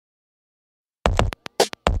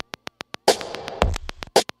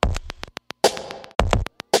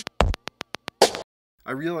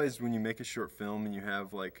I realized when you make a short film and you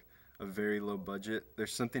have like a very low budget,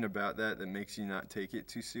 there's something about that that makes you not take it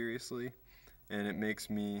too seriously, and it makes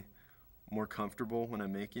me more comfortable when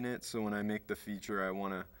I'm making it. So when I make the feature, I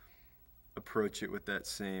want to approach it with that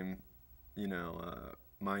same,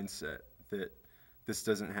 mindset that this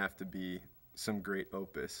doesn't have to be some great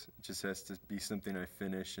opus. It just has to be something I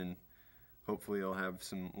finish, and hopefully I'll have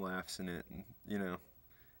some laughs in it. And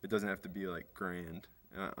it doesn't have to be like grand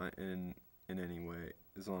in any way,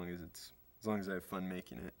 as long as I have fun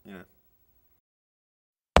making it.